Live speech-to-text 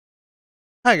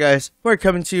Hi guys, we're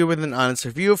coming to you with an honest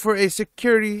review for a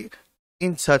security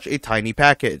in such a tiny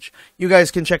package. You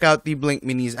guys can check out the Blink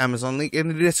Mini's Amazon link in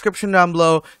the description down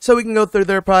below so we can go through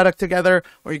their product together,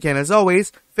 or you can, as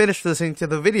always, finish listening to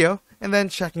the video and then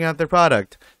checking out their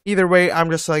product. Either way,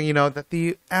 I'm just letting you know that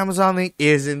the Amazon link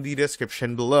is in the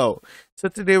description below. So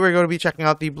today we're going to be checking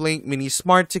out the Blink Mini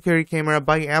Smart Security Camera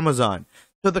by Amazon.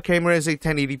 So the camera is a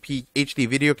 1080p HD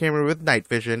video camera with night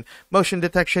vision, motion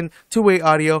detection, two-way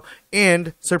audio,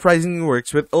 and surprisingly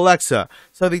works with Alexa.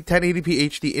 So the 1080p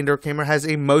HD indoor camera has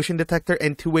a motion detector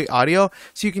and two-way audio,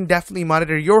 so you can definitely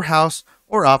monitor your house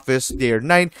or office day or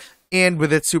night. And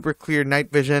with its super clear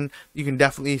night vision, you can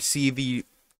definitely see the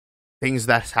things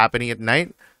that's happening at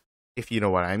night, if you know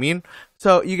what I mean.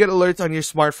 So you get alerts on your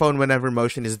smartphone whenever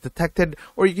motion is detected,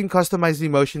 or you can customize the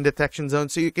motion detection zone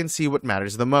so you can see what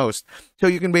matters the most. So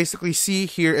you can basically see,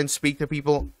 hear, and speak to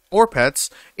people or pets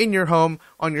in your home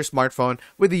on your smartphone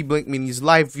with the Blink Mini's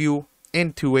live view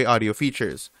and two-way audio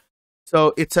features.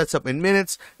 So it sets up in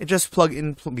minutes, and just plug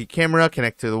in the camera,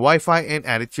 connect to the Wi-Fi, and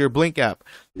add it to your Blink app.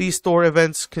 These store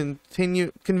events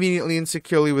continue conveniently and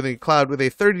securely within the cloud with a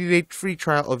 30-day free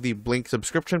trial of the Blink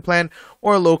subscription plan,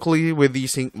 or locally with the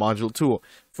Sync module tool.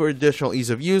 For additional ease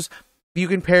of use, you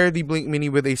can pair the Blink Mini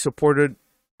with a supported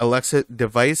Alexa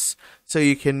device so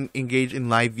you can engage in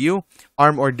live view,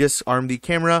 arm or disarm the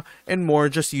camera, and more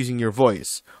just using your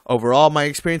voice. Overall, my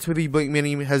experience with the Blink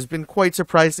Mini has been quite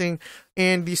surprising,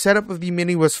 and the setup of the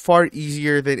Mini was far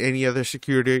easier than any other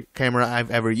security camera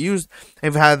I've ever used.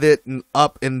 I've had it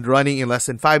up and running in less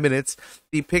than 5 minutes.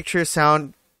 The picture,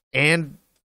 sound, and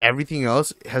everything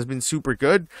else has been super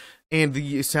good, and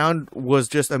the sound was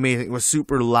just amazing. It was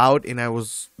super loud, and I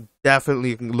was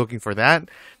definitely looking for that.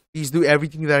 These do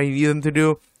everything that I need them to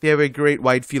do. They have a great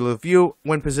wide field of view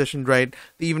when positioned right.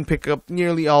 They even pick up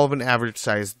nearly all of an average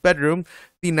sized bedroom.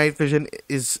 The night vision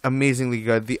is amazingly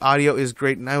good. The audio is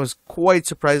great, and I was quite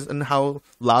surprised on how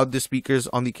loud the speakers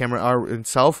on the camera are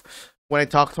itself. When I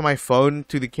talk to my phone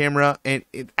to the camera, and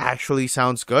it actually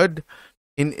sounds good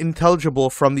and intelligible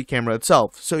from the camera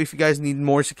itself. So if you guys need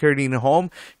more security in the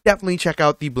home, definitely check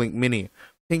out the Blink Mini.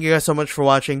 Thank you guys so much for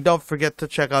watching. Don't forget to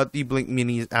check out the Blink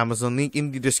Mini's Amazon link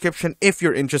in the description if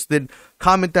you're interested.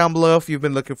 Comment down below if you've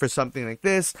been looking for something like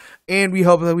this. And we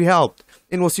hope that we helped.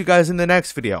 And we'll see you guys in the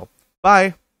next video.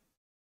 Bye!